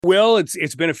Will,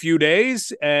 it's been a few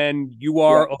days and you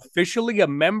Yeah. are officially a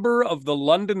member of the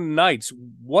London Knights.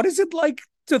 What is it like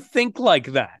to think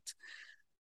like that?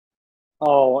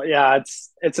 Oh, yeah,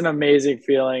 it's an amazing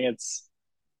feeling. It's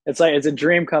like it's a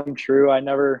dream come true. I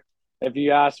never if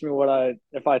you asked me what I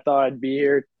if I thought I'd be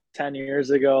here 10 years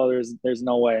ago, there's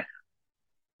no way.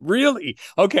 Really?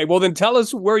 Okay, well then tell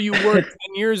us where you were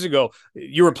 10 years ago.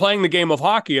 You were playing the game of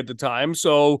hockey at the time,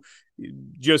 so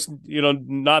just,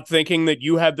 not thinking that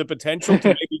you had the potential to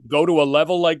maybe go to a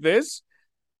level like this?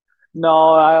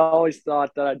 No, I always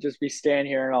thought that I'd just be staying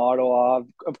here in Ottawa.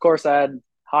 Of course, I had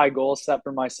high goals set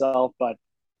for myself, but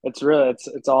it's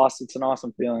awesome. It's an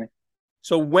awesome feeling.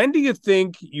 So when do you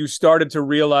think you started to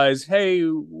realize, hey,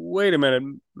 wait a minute,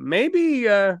 maybe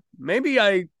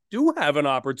I do have an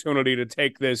opportunity to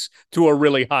take this to a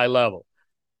really high level?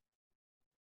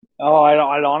 Oh,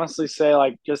 I'd honestly say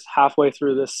like just halfway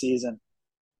through this season.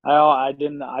 I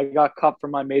got cut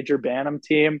from my major Bantam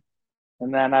team,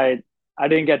 and then I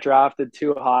didn't get drafted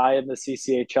too high in the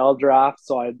CCHL draft,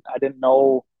 so I didn't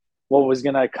know what was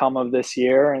gonna come of this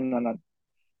year, and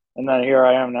then here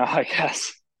I am now, I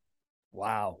guess.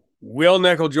 Wow. Will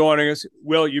Nickel joining us.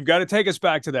 Will, you've got to take us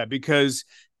back to that because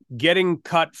getting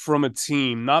cut from a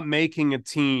team, not making a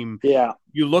team, Yeah,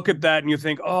 you look at that and you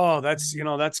think, oh, that's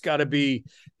got to be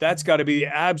the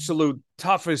absolute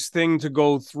toughest thing to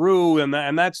go through, and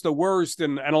that's the worst.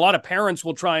 And a lot of parents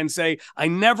will try and say, I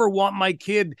never want my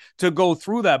kid to go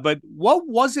through that. But what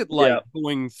was it like yeah,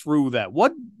 going through that?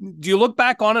 What do you look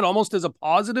back on it almost as a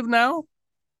positive now?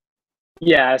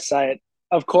 yes. I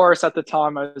of course at the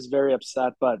time I was very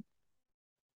upset, but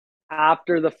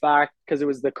after the fact, because it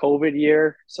was the COVID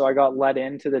year, so I got let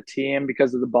into the team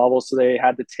because of the bubble, so they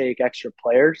had to take extra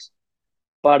players.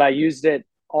 But I used it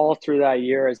all through that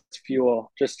year as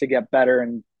fuel just to get better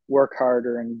and work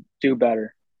harder and do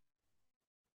better.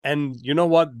 And you know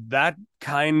what? That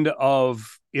kind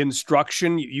of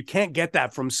instruction, you can't get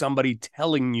that from somebody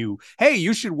telling you, hey,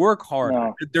 you should work harder.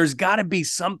 No, There's got to be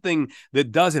something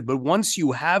that does it. But once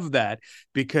you have that,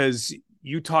 because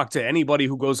you talk to anybody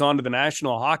who goes on to the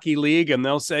National Hockey League and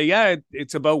they'll say, yeah,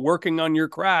 it's about working on your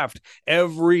craft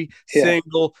every yeah.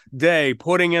 single day,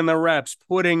 putting in the reps,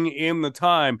 putting in the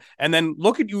time. And then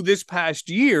look at you this past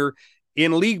year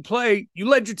in league play, you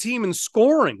led your team in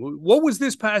scoring. What was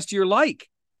this past year like?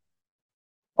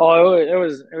 Oh, it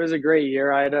was a great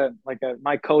year. I had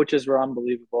my coaches were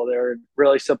unbelievable. They were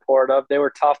really supportive. They were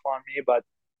tough on me, but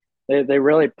they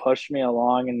really pushed me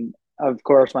along. And of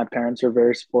course, my parents were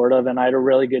very supportive, and I had a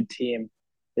really good team.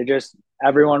 They just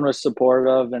everyone was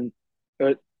supportive, and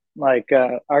it,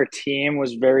 our team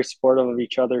was very supportive of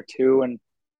each other too. And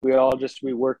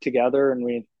we worked together,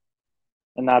 and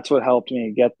that's what helped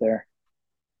me get there.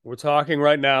 We're talking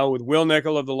right now with Will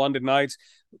Nickel of the London Knights.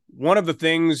 One of the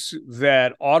things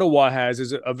that Ottawa has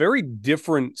is a very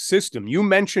different system. You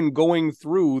mentioned going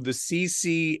through the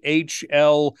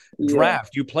CCHL Yeah,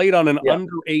 draft. You played on an yeah,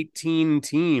 under 18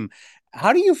 team.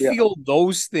 How do you yeah. feel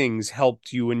those things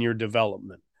helped you in your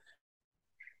development?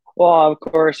 Well, of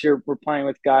course, we're playing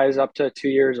with guys up to 2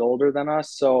 years older than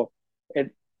us, so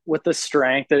it with the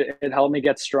strength, it helped me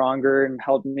get stronger and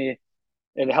helped me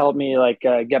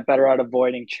get better at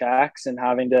avoiding checks and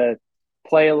having to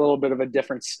play a little bit of a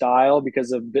different style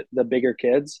because of the bigger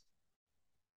kids.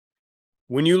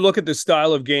 When you look at the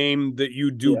style of game that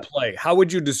you do Yeah, play, how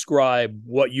would you describe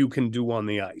what you can do on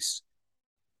the ice?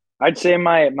 I'd say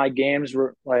my games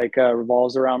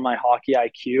revolves around my hockey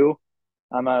IQ.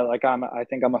 I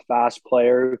think I'm a fast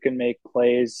player who can make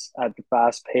plays at the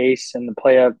fast pace and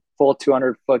play a full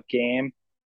 200-foot game.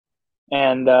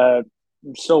 And I'm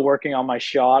still working on my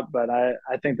shot, but I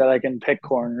think that I can pick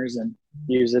corners and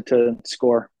use it to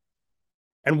score.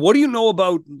 And what do you know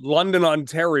about London,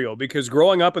 Ontario? Because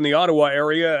growing up in the Ottawa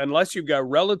area, unless you've got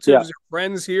Yeah. relatives or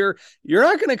friends here, you're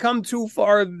not going to come too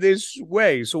far this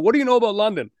way. So, what do you know about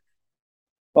London?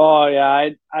 Oh yeah,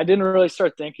 I didn't really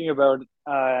start thinking about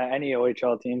any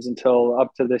OHL teams until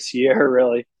up to this year,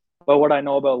 really. But what I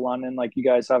know about London, like you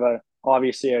guys have a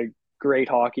obviously a great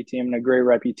hockey team and a great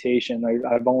reputation.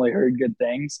 I've only heard good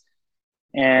things,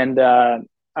 and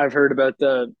I've heard about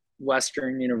the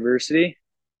Western University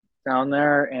down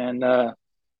there, and yeah,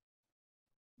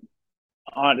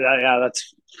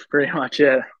 that's pretty much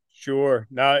it. Sure.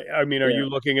 Now, I mean, are Yeah, you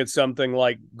looking at something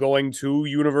like going to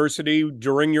university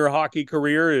during your hockey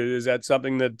career? Is that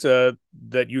something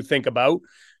that you think about?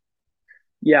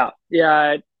 yeah.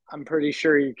 I'm pretty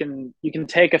sure you can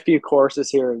take a few courses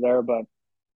here or there, but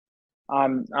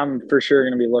I'm for sure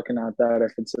going to be looking at that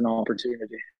if it's an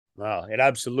opportunity. Wow, it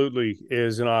absolutely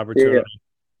is an Yeah, opportunity.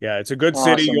 Yeah, it's a good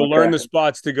city. Awesome. You'll learn the Okay.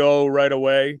 spots to go right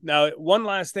away. Now, one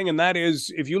last thing, and that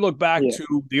is if you look back Yeah.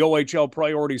 to the OHL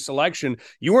priority selection,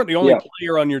 you weren't the only Yeah.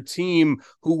 player on your team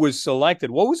who was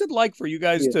selected. What was it like for you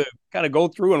guys Yeah. to kind of go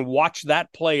through and watch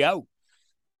that play out?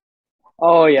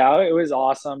 Oh yeah, it was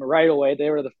awesome. Right away, they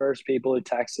were the first people who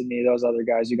texted me, those other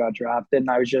guys who got drafted,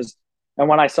 and I was just, and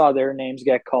when I saw their names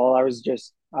get called, I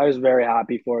was very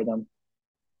happy for them.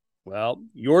 Well,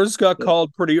 yours got Yeah.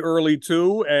 called pretty early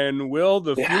too. And Will,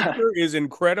 the Yeah. future is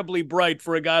incredibly bright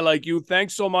for a guy like you.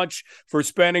 Thanks so much for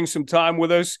spending some time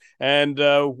with us. And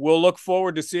we'll look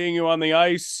forward to seeing you on the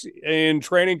ice in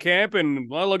training camp. And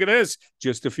well, look at this,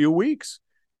 just a few weeks.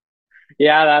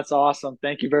 Yeah, that's awesome.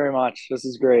 Thank you very much. This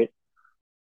is great.